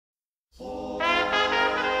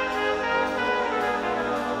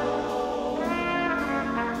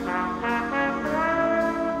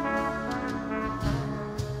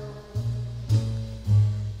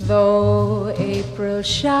April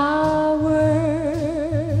showers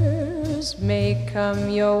may come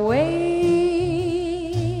your way.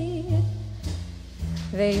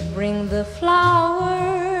 They bring the flowers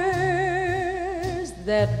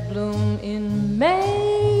that bloom in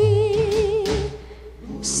May.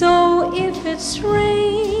 So if it's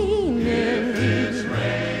raining,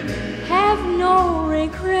 have no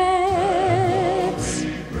regrets,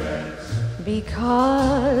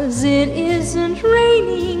 because it isn't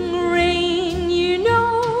raining rain, you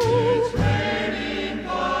know. It's raining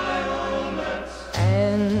violets.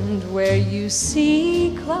 And where you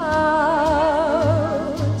see clouds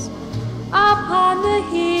upon the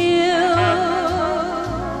hills,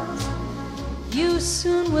 you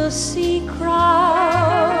soon will see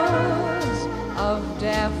crowds of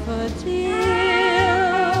daffodils.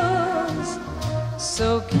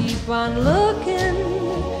 So keep on looking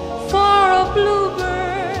for a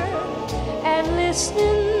bluebird and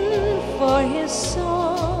listening for his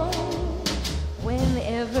song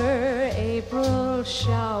whenever April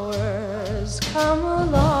showers come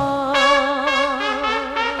along.